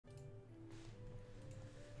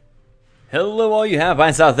Hello all you Half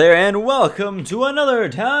Pints out there, and welcome to another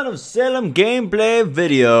Town of Salem gameplay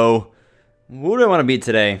video. Who do I want to beat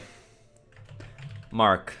today?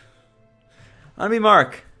 Mark. I want to be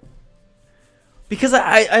Mark. Because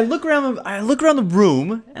I look around the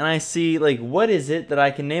room and I see, like, what is it that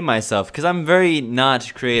I can name myself? Because I'm very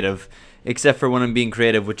not creative, except for when I'm being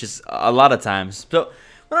creative, which is a lot of times. So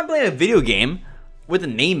when I'm playing a video game with the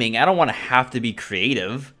naming, I don't want to have to be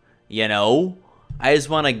creative, you know? I just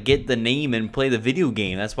want to get the name and play the video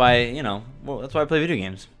game. That's why, you know, well, that's why I play video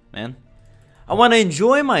games, man. I want to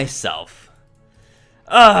enjoy myself.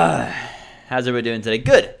 How's everybody doing today?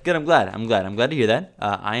 Good. I'm glad to hear that.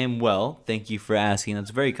 I am well. Thank you for asking.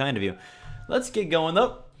 That's very kind of you. Let's get going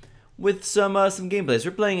though with some gameplays.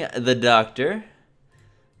 We're playing the Doctor,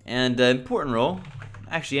 and important role.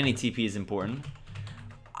 Actually, any TP is important.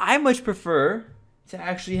 I much prefer to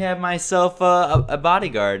actually have myself a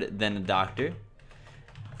bodyguard than a doctor,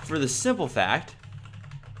 for the simple fact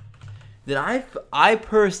that I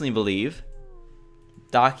personally believe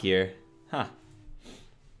Doc here,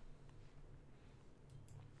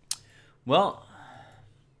 Well,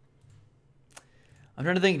 I'm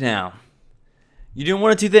trying to think now. You're doing one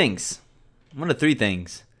of two things. One of three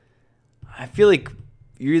things. I feel like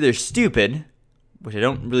you're either stupid, which I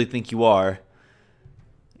don't really think you are.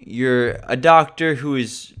 You're a doctor who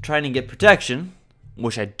is trying to get protection,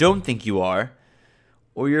 which I don't think you are.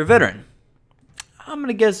 Or you're a veteran. I'm going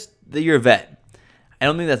to guess that you're a vet. I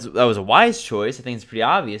don't think that was a wise choice. I think it's pretty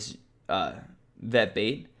obvious vet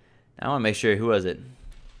bait. Now I want to make sure, who was it?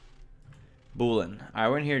 Boolin.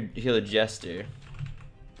 Alright, we're going to heal a Jester.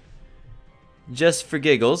 Just for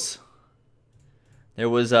giggles. There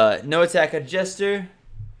was no attack on Jester.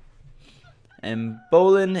 And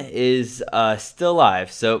Bolin is still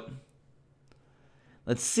alive. So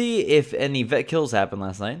let's see if any vet kills happened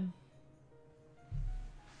last night.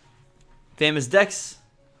 Famous Dex.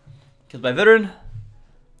 Killed by veteran.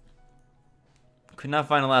 Could not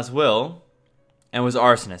find a last will. And was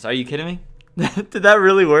arsonist. Are you kidding me? Did that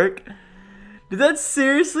really work? Did that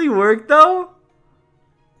seriously work though?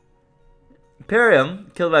 Perium.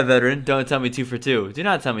 Killed by veteran. Don't tell me 2 for 2. Do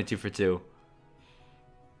not tell me 2 for 2.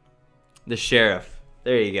 The sheriff.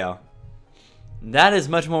 There you go. That is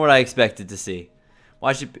much more what I expected to see.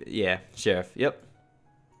 Watch it. Yeah, sheriff. Yep.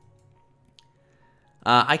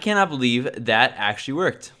 I cannot believe that actually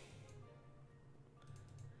worked.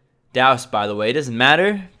 Douse, by the way, doesn't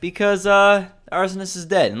matter because the arsonist is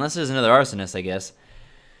dead. Unless there's another arsonist, I guess.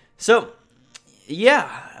 So,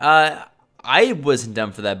 yeah. I wasn't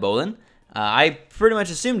dumb for that, Bolin. I pretty much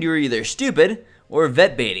assumed you were either stupid or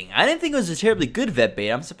vet baiting. I didn't think it was a terribly good vet bait.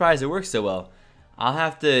 I'm surprised it worked so well. I'll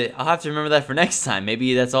have to remember that for next time.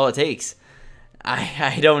 Maybe that's all it takes.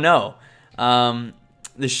 I don't know.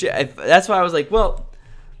 That's why I was like, well,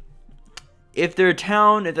 if they're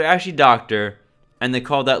actually doctor, and they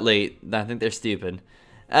called that late, I think they're stupid.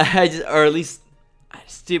 Or at least,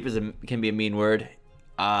 stupid can be a mean word.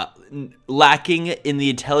 Lacking in the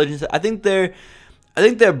intelligence. I think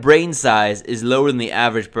their brain size is lower than the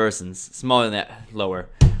average person's. Smaller than that. Lower.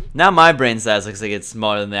 Now my brain size looks like it's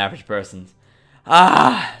smaller than the average person's.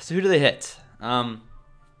 So who do they hit? Coulda.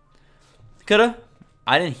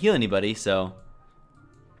 I didn't heal anybody, so.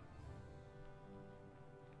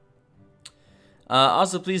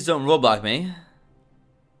 Also, please don't roadblock me.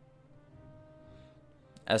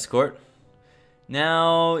 Escort.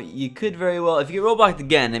 Now, you could very well, if you get roadblocked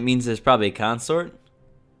again, it means there's probably a consort.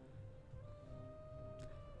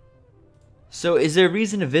 So, is there a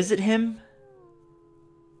reason to visit him?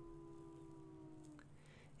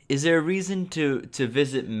 Is there a reason to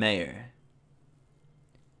visit Mayor?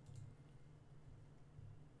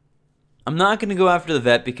 I'm not going to go after the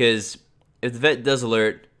vet because if the vet does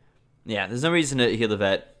alert, yeah, there's no reason to heal the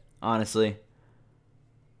vet, honestly.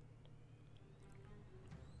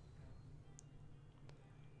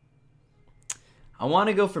 I want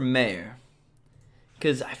to go for Mayor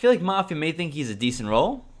because I feel like Mafia may think he's a decent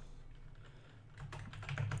role.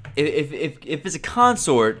 If it's a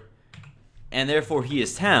consort and therefore he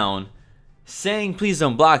is town, saying please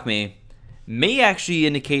don't block me may actually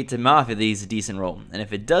indicate to Mafia that he's a decent role. And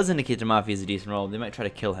if it does indicate to Mafia he's a decent role, they might try to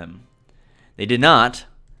kill him. They did not.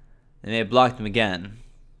 They may have blocked him again.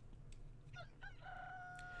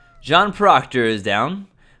 John Proctor is down.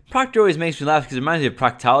 Proctor always makes me laugh because it reminds me of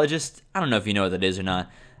proctologist. I don't know if you know what that is or not.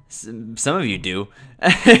 Some of you do.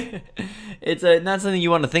 It's not something you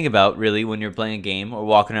want to think about, really, when you're playing a game or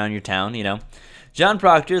walking around your town, you know. John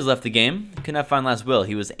Proctor has left the game. Could not find last will.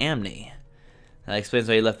 He was amny. That explains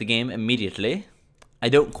why he left the game immediately. I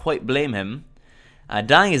don't quite blame him.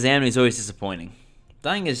 Dying as amny is always disappointing.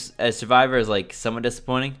 Dying as Survivor is like somewhat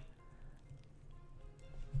disappointing.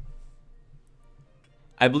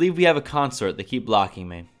 I believe we have a consort. They keep blocking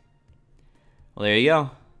me. Well, there you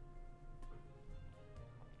go.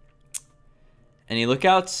 Any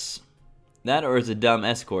lookouts? That or is a dumb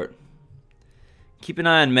escort? Keep an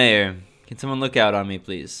eye on Mayor. Can someone look out on me,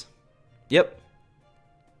 please? Yep.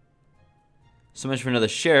 So much for another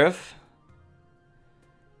sheriff.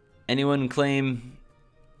 Anyone claim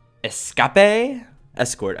escape?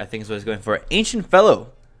 Escort, I think is what I was going for. Ancient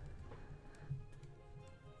fellow.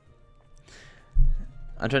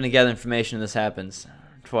 I'm trying to gather information when this happens.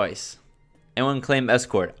 Twice. Anyone claim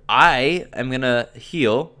escort? I am going to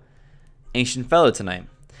heal Ancient fellow tonight.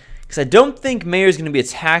 Because I don't think Mayor's going to be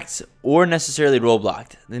attacked or necessarily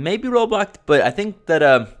rollblocked. They may be rollblocked, but I think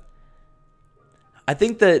that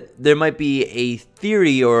there might be a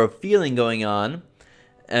theory or a feeling going on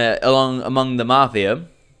among the mafia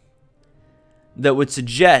that would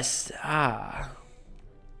suggest, well,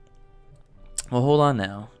 hold on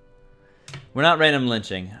now. We're not random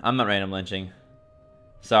lynching. I'm not random lynching.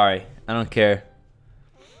 Sorry, I don't care.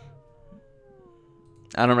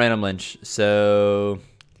 I don't random lynch. So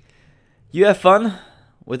you have fun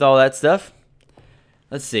with all that stuff.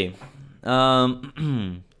 Let's see.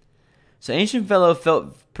 So Ancient Fellow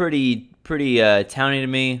felt pretty towny to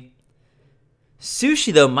me.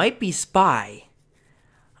 Sushi though might be spy.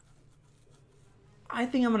 I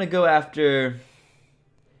think I'm gonna go after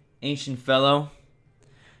Ancient Fellow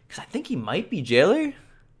because I think he might be jailer.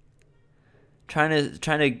 Trying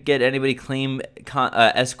to get anybody claim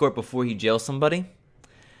escort before he jails somebody.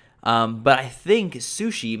 But I think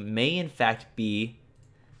Sushi may in fact be.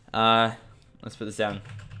 Let's put this down.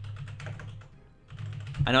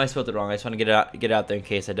 I know I spelled it wrong. I just want to get it out there in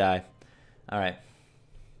case I die. All right.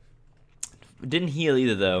 Didn't heal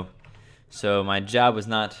either though, so my job was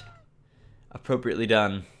not appropriately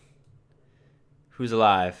done. Who's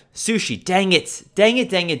alive? Sushi. Dang it! Dang it!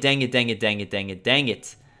 Dang it! Dang it! Dang it! Dang it! Dang it! Dang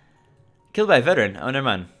it! Killed by a veteran. Oh, never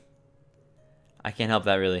mind. I can't help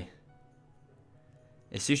that really.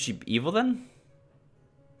 Is Sushi evil then?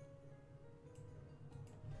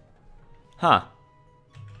 Huh.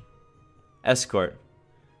 Escort.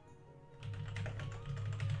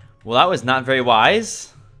 Well, that was not very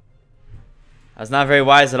wise. That was not very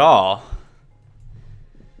wise at all.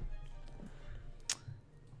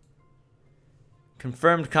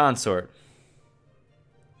 Confirmed consort.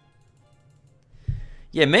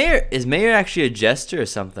 Yeah, is Mayor actually a jester or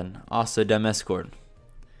something? Also, dumb escort.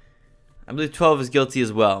 I believe 12 is guilty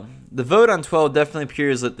as well. The vote on 12 definitely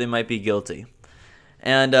appears that they might be guilty.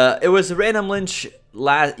 And it was a random lynch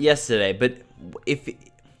yesterday, but if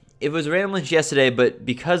it was a random lynch yesterday, but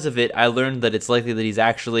because of it, I learned that it's likely that he's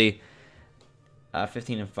actually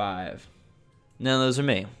 15 and 5. No, those are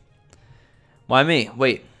me. Why me?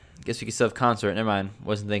 Wait, guess we can still have consort. Never mind,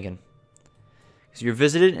 wasn't thinking. So you're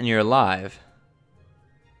visited and you're alive.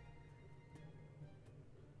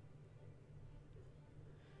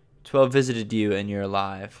 "12 visited you and you're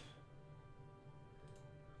alive."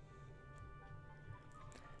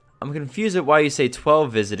 I'm confused at why you say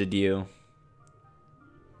 12 visited you.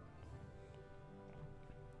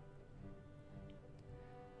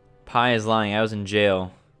 Pi is lying. I was in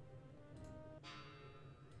jail.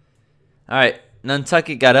 Alright.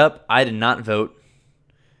 Nantucket got up. I did not vote.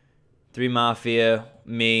 3 Mafia.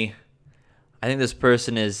 Me. I think this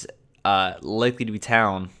person is likely to be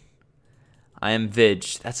town. I am Vig.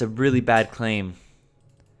 That's a really bad claim.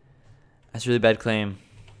 That's a really bad claim.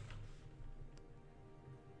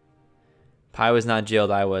 Pi was not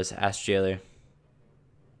jailed. I was. Ask jailer.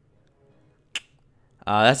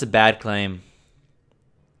 That's a bad claim.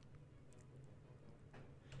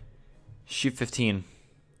 Shoot 15.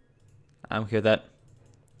 I'm okay with that.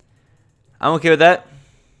 I'm okay with that.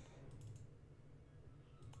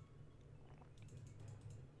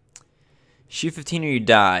 Shoot 15 or you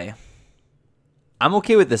die. I'm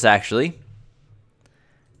okay with this actually.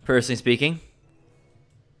 Personally speaking.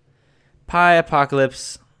 Pi,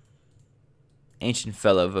 Apocalypse, Ancient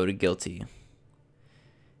Fellow voted guilty.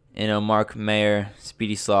 Mark, Mayor,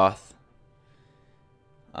 Speedy Sloth.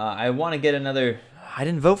 I want to get another. I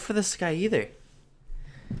didn't vote for this guy either.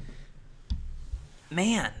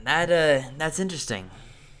 Man, that's interesting.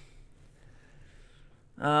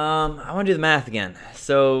 I want to do the math again.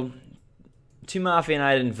 So, 2 Mafia and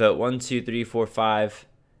I didn't vote. 1, 2, 3, 4, 5,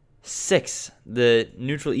 6. The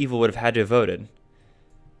neutral evil would have had to have voted.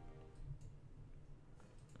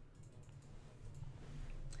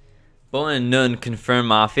 Bolin and Nun confirm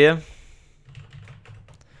Mafia.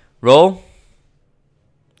 Roll.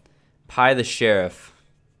 Pi the Sheriff.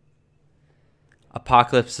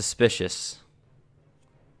 Apocalypse suspicious.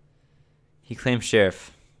 He claims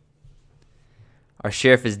sheriff. Our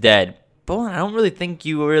sheriff is dead. Bolin, I don't really think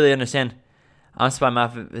you really understand. I'm Spy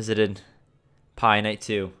Mafia visited Pi Night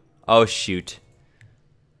 2. Oh, shoot.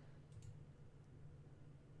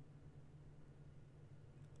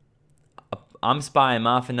 I'm Spy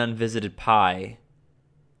Mafia None visited Pi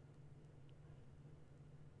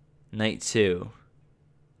Night 2.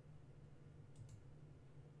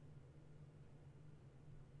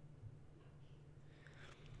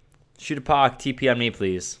 Shoot a Pock, TP on me,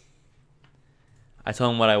 please. I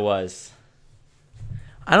told him what I was.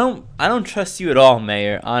 I don't trust you at all,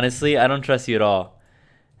 Mayor. Honestly, I don't trust you at all.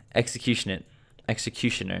 Executioner.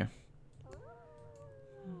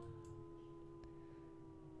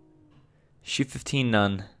 Shoot 15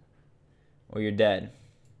 none, or you're dead.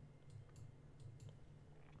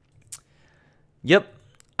 Yep,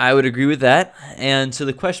 I would agree with that. And so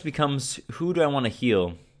the question becomes, who do I want to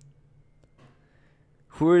heal?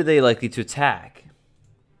 Who are they likely to attack?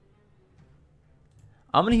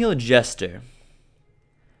 I'm going to heal Jester.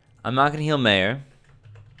 I'm not going to heal Mayor.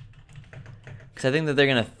 Because I think that they're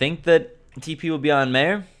going to think that TP will be on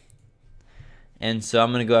Mayor. And so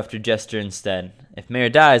I'm going to go after Jester instead. If Mayor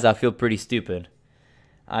dies, I'll feel pretty stupid.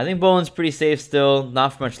 I think Bolin's pretty safe still.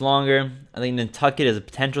 Not for much longer. I think Nantucket is a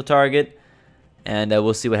potential target. And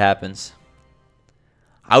we'll see what happens.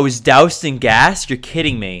 I was doused in gas? You're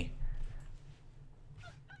kidding me.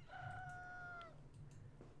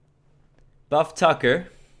 Buff Tucker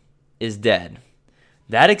is dead.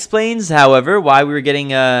 That explains, however, why we were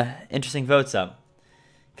getting interesting votes up.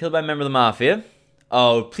 Killed by a member of the Mafia.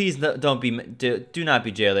 Oh, please don't be... Do not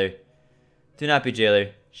be Jailer. Do not be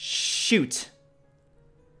Jailer. Shoot.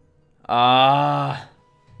 Ah.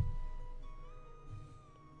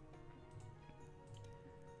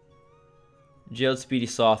 Jailed Speedy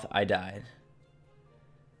Sloth. I died.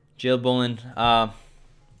 Jailed Bolin.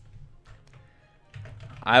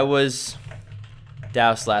 I was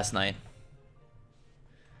doused last night.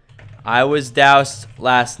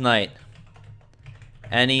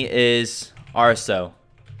 Any is Arso.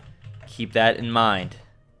 Keep that in mind.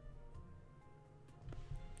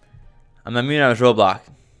 I'm immune. I was roadblock.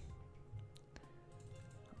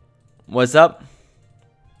 What's up?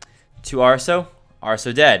 To Arso.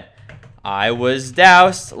 Arso dead. I was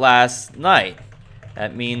doused last night.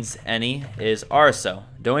 That means any is Arso.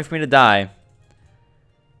 Don't wait for me to die.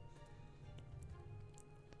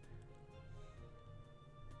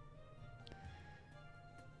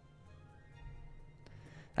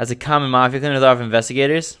 As a common mafia cleaner with off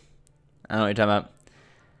investigators. I don't know what you're talking about.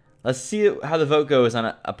 Let's see how the vote goes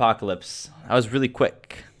on Apocalypse. That was really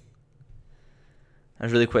quick.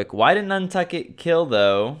 Why did Nantucket kill,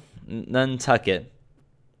 though? Nantucket.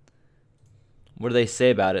 What do they say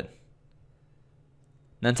about it?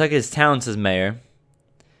 Nantucket's town, says Mayor.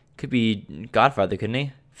 Could be Godfather, couldn't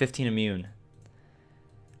he? 15 immune.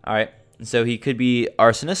 Alright, so he could be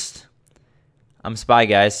arsonist. I'm Spy,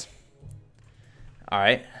 guys.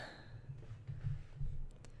 Alright.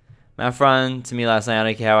 My friend to me last night. I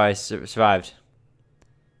don't care how I survived.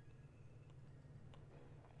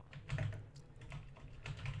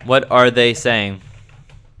 What are they saying?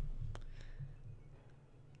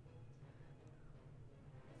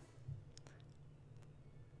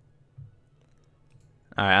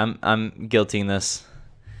 Alright, I'm guiltying this.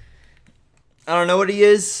 I don't know what he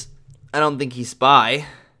is. I don't think he's Spy.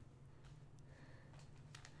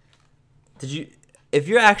 Did you... If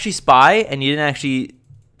you're actually Spy and you didn't actually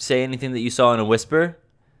say anything that you saw in a whisper,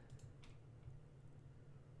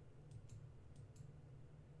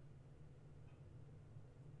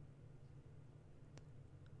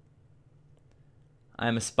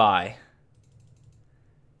 I'm a Spy.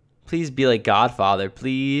 Please be like Godfather,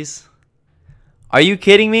 please. Are you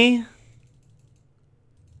kidding me?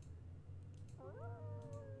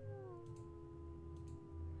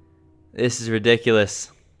 This is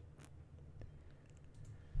ridiculous.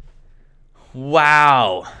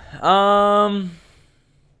 Wow. I'm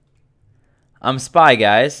Spy,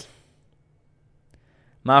 guys.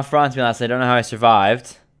 Ma fronts me last night. I don't know how I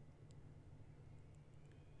survived.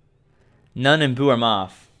 None and Boo are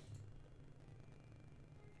Moff.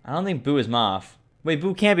 I don't think Boo is Moff. Wait,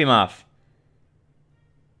 Boo can't be Moff.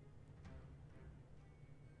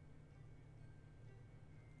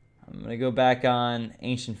 I'm gonna go back on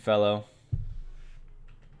Ancient Fellow.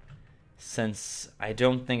 Since I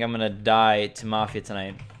don't think I'm gonna die to Mafia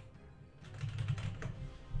tonight.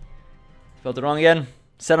 Spelled it wrong again.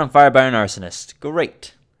 Set on fire by an arsonist.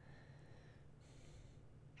 Great.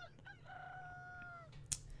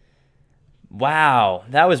 Wow,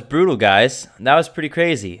 that was brutal, guys. That was pretty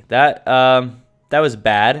crazy. That was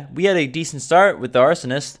bad. We had a decent start with the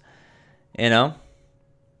arsonist, you know.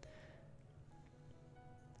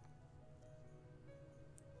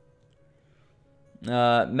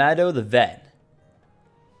 Maddo the vet.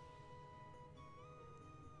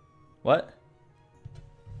 What?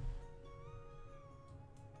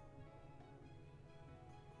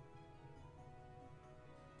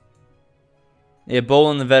 Yeah,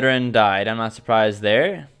 Bolin the veteran died. I'm not surprised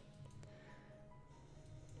there.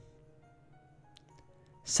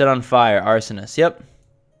 Set on fire, arsonist. Yep.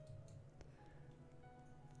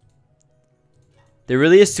 There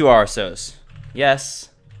really is 2 Arsos. Yes,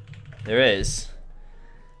 there is.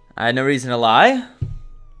 I had no reason to lie.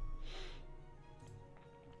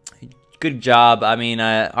 Good job. I mean,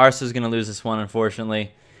 Arso's going to lose this one,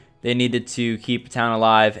 unfortunately. They needed to keep town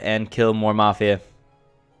alive and kill more Mafia.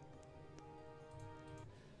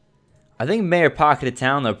 I think Mayor pocketed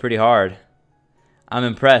town, though, pretty hard. I'm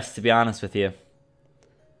impressed, to be honest with you.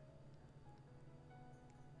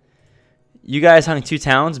 You guys hung 2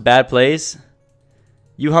 towns, bad plays.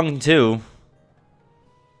 You hung 2.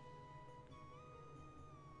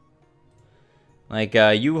 Like,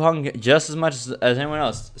 you hung just as much as anyone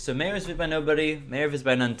else. So Mayor is visited by nobody. Mayor visited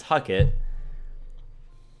by Nantucket.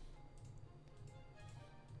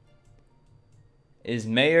 Is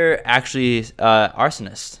Mayor actually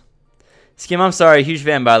arsonist? Skimm, I'm sorry. Huge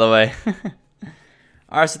fan, by the way.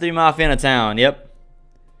 Arson 3 Mafia in a town. Yep.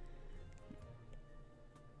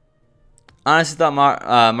 Honestly thought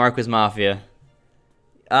Mark was Mafia.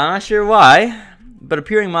 I'm not sure why, but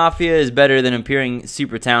appearing Mafia is better than appearing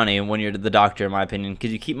super towny when you're the doctor, in my opinion,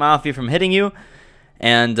 because you keep Mafia from hitting you,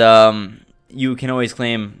 and you can always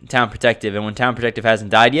claim Town Protective, and when Town Protective hasn't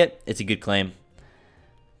died yet, it's a good claim.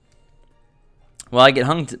 Well, I get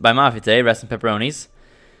hung by Mafia today. Rest in pepperonis.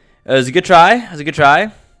 It was a good try. It was a good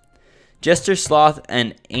try. Jester, Sloth,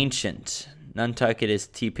 and Ancient. Nantucket is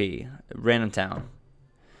TP. Random town.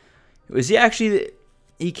 Was he actually...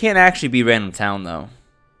 He can't actually be random town, though.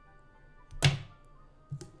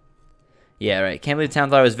 Yeah, right. Can't believe town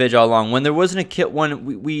thought I was Vig all along. When there wasn't a kill...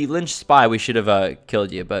 When we lynched Spy, we should have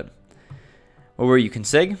killed you, but... What were you,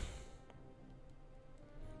 Consig?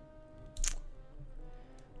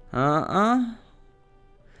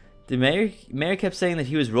 The mayor kept saying that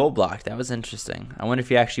he was role blocked. That was interesting. I wonder if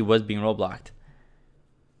he actually was being role blocked.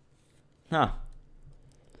 Huh.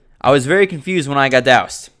 I was very confused when I got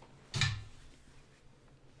doused.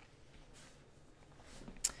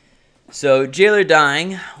 So Jailer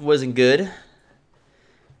dying wasn't good.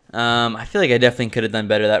 I feel like I definitely could have done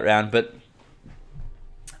better that round, but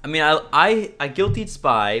I mean, I guiltied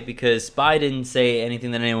Spy because Spy didn't say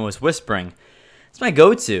anything that anyone was whispering. It's my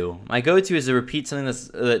go-to. My go-to is to repeat something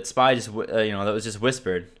that Spy just, that was just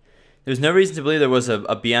whispered. There's no reason to believe there was a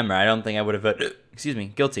BMer. I don't think I would have, excuse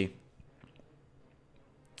me, guilty.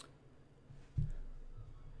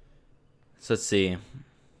 So let's see.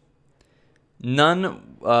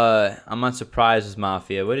 None, I'm not surprised was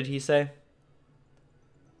Mafia. What did he say?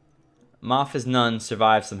 Mafia's none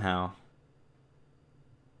survived somehow.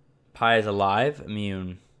 Pi is alive,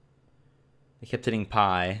 immune. They kept hitting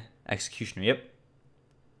Pi. Executioner, yep.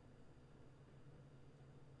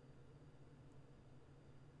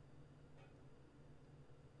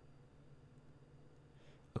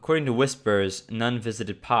 According to whispers, none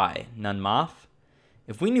visited Pi. None Moth?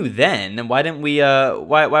 If we knew then why didn't we,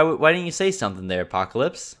 why didn't you say something there,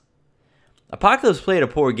 Apocalypse? Apocalypse played a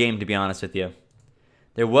poor game, to be honest with you.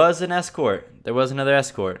 There was an escort. There was another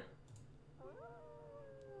escort.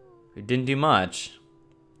 We didn't do much.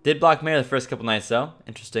 Did block Mayor the first couple nights, though.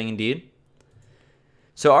 Interesting indeed.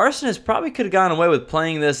 So Arsonist probably could have gone away with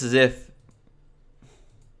playing this as if...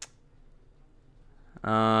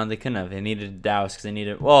 they couldn't have. They needed to douse because they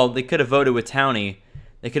needed... Well, they could have voted with Townie.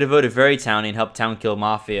 They could have voted very Townie and helped Town kill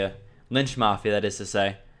Mafia. Lynch Mafia, that is to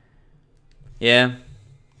say. Yeah.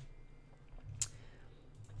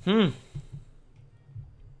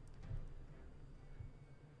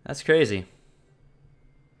 That's crazy.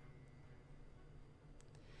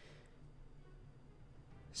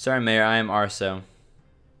 Sorry, Mayor, I am Arso.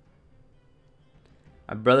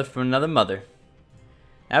 My brother from another mother.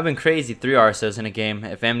 That would have been crazy, 3 Arsos in a game.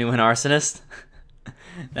 If Amity went Arsonist, that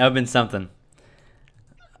would have been something.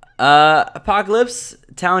 Apocalypse,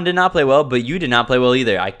 Talon did not play well, but you did not play well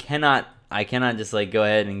either. I cannot just like go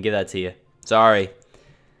ahead and give that to you. Sorry.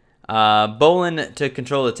 Bolin took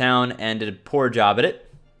control of the town and did a poor job at it.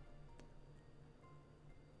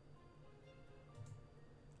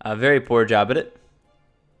 A very poor job at it.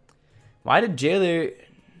 Why did Jailer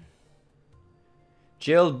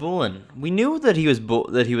jailed Bolin? We knew that he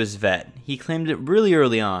was vet. He claimed it really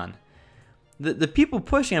early on. The people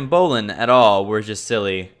pushing on Bolin at all were just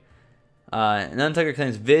silly. Nantucket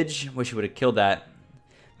claims Vig. Wish he would have killed that.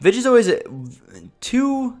 Vig is always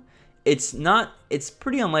two. It's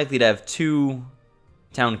pretty unlikely to have 2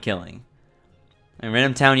 town killing. In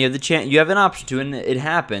random town, you have the chance, you have an option to, and it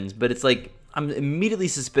happens. But it's like I'm immediately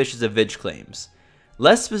suspicious of vig claims.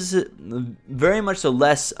 Less specific, very much so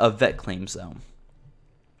less of vet claims though.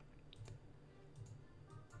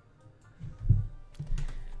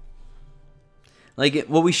 Like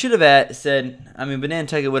what we should have said. I mean, but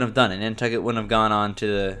Nantucket wouldn't have done it. Nantucket wouldn't have gone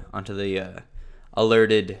onto the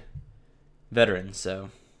alerted veterans. So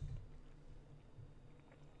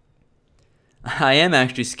I am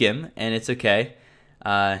actually Skim, and it's okay.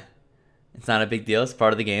 It's not a big deal. It's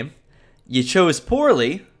part of the game. You chose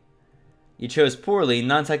poorly. You chose poorly.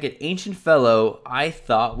 Nantucket Ancient Fellow, I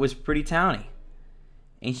thought, was pretty towny.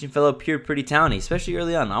 Ancient Fellow appeared pretty towny, especially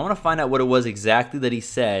early on. I want to find out what it was exactly that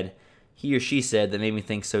he or she said, that made me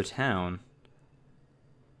think so town.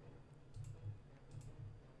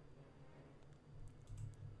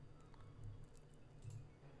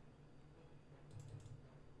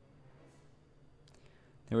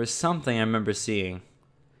 There was something I remember seeing.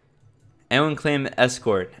 Anyone claim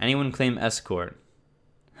escort? Anyone claim escort?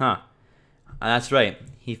 Huh. That's right.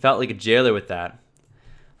 He felt like a jailer with that.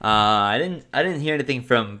 I didn't hear anything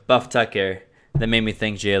from Buff Tucker that made me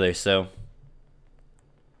think jailer. So,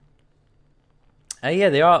 yeah,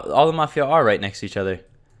 they all the mafia are right next to each other.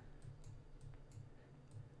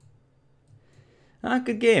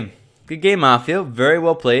 Good game, mafia. Very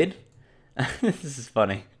well played. This is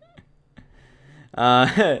funny.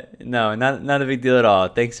 No, not a big deal at all.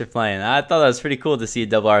 Thanks for playing. I thought that was pretty cool to see a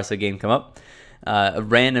double RSO game come up. A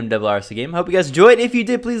random double RSO game. Hope you guys enjoyed. If you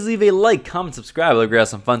did, please leave a like, comment, subscribe. I'll grab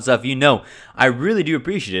some fun stuff. You know, I really do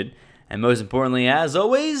appreciate it. And most importantly, as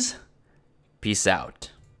always, peace out.